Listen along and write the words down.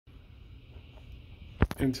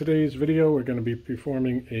In today's video, we're going to be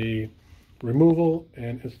performing a removal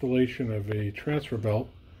and installation of a transfer belt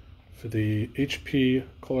for the HP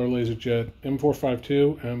Color LaserJet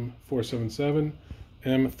M452 M477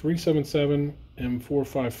 M377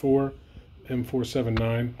 M454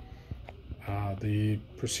 M479. The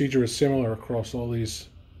procedure is similar across all these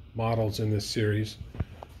models in this series.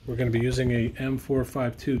 We're going to be using a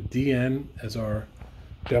M452 DN as our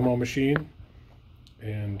demo machine.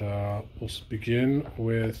 And we'll begin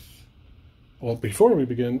with, well, before we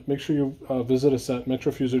begin, make sure you visit us at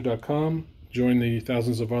metrofuser.com. Join the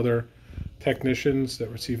thousands of other technicians that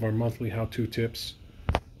receive our monthly how-to tips.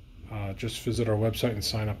 Just visit our website and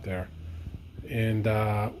sign up there. And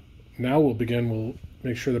now we'll begin. We'll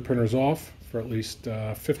make sure the printer's off for at least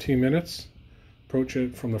 15 minutes. Approach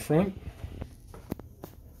it from the front.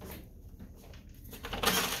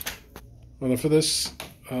 Well, for this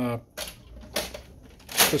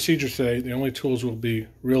procedure today, the only tools we'll be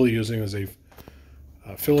really using is a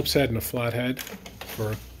Phillips head and a flat head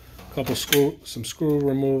for a couple some screw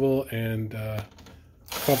removal and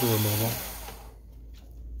cover removal.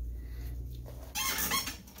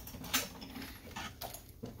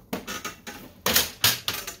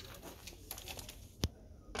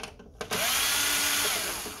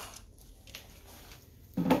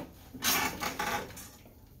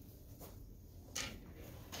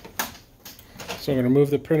 So I'm going to move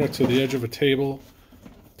the printer to the edge of a table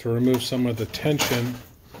to remove some of the tension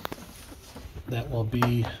that will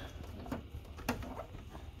be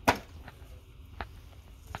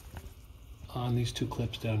on these two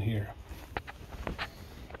clips down here.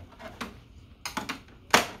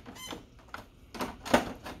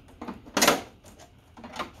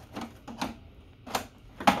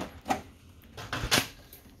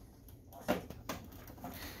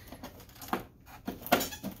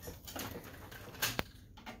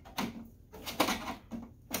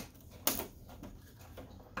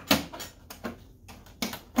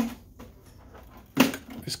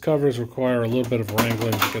 These covers require a little bit of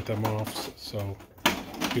wrangling to get them off, so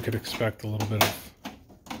you could expect a little bit of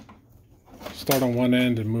start on one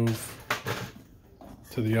end and move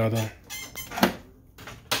to the other.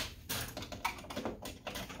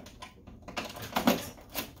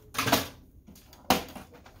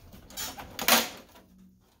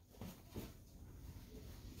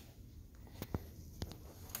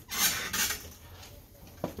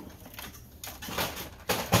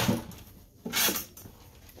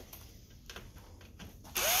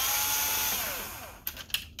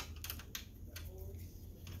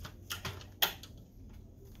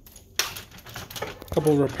 A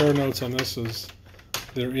couple of repair notes on this is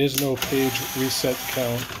there is no page reset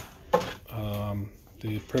count.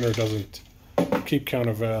 The printer doesn't keep count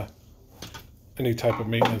of any type of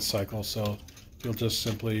maintenance cycle, so you'll just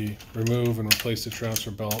simply remove and replace the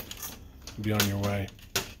transfer belt and be on your way.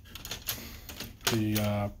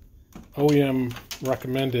 The OEM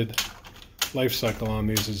recommended life cycle on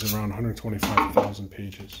these is around 125,000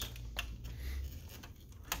 pages.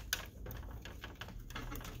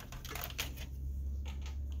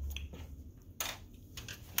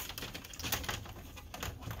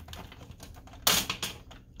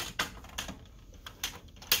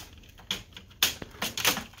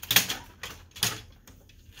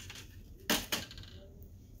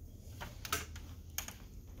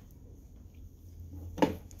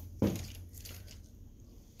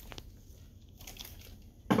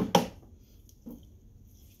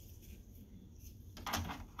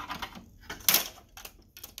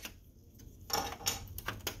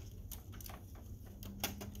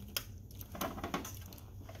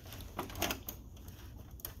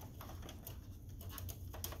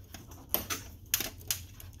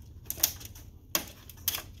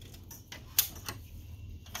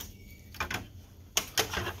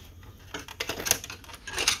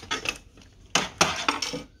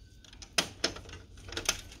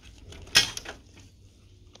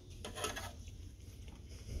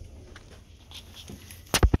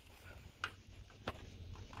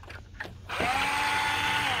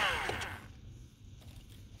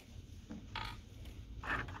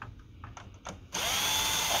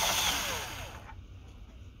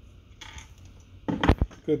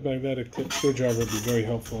 Good magnetic tip screwdriver would be very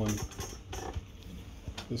helpful in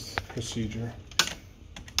this procedure.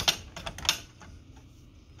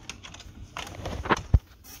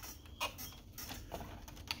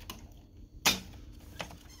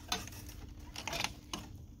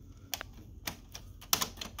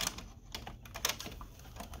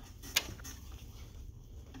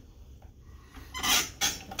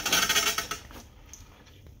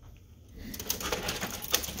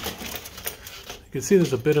 You can see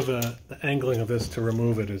there's a bit of the angling of this to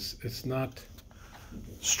remove it. It's not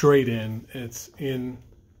straight in, it's in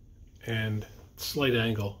and slight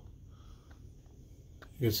angle.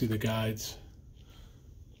 You can see the guides.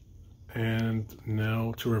 And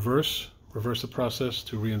now to reverse the process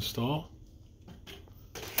to reinstall.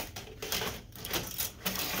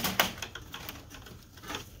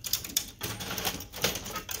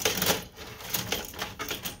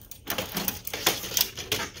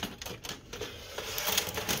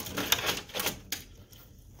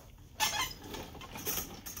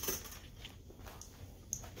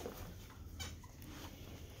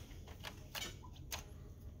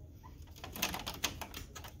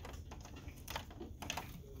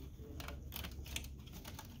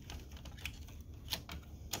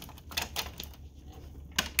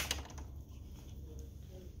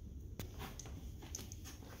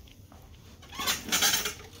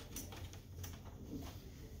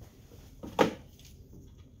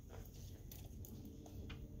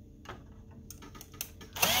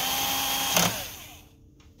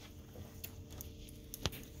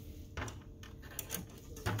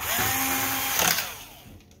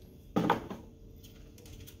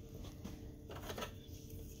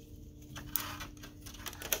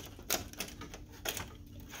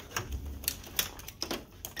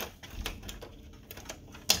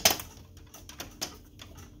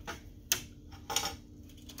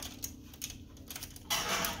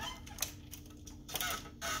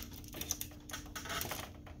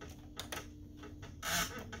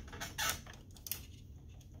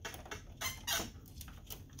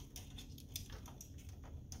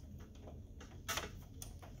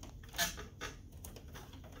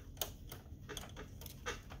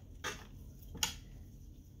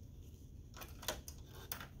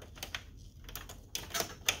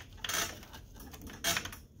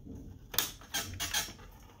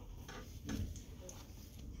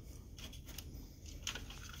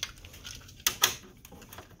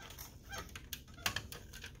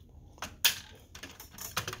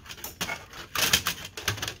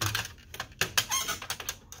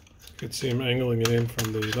 You can see him angling it in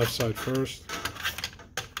from the left side first.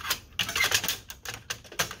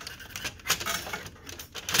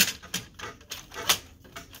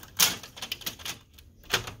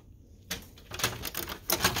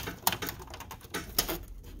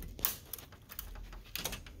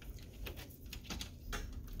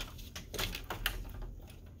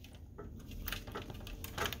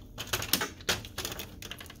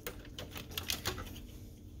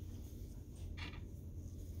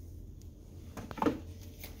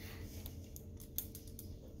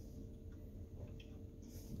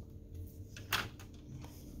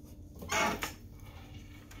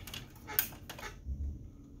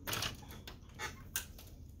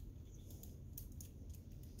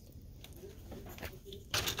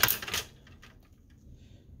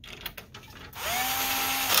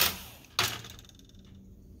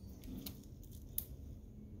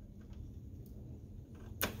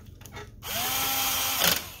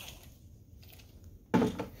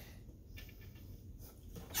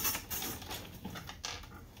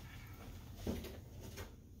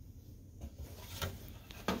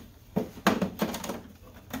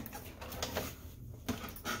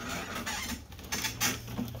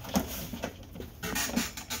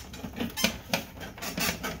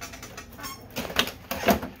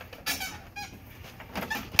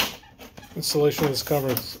 Installation of this cover,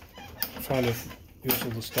 I found it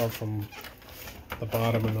useful to start from the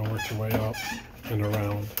bottom and then work your way up and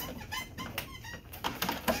around.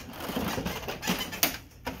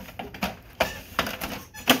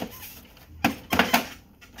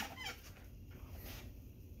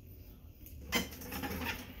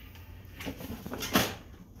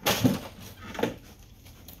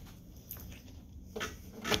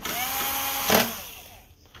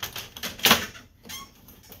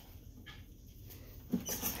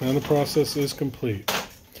 And the process is complete.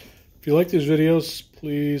 If you like these videos,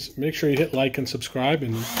 please make sure you hit like and subscribe,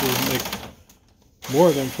 and we'll make more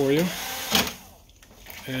of them for you.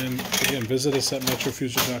 And again, visit us at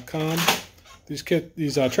MetroFuser.com.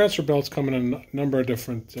 These transfer belts come in a number of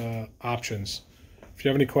different options. If you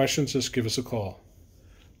have any questions, just give us a call.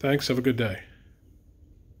 Thanks. Have a good day.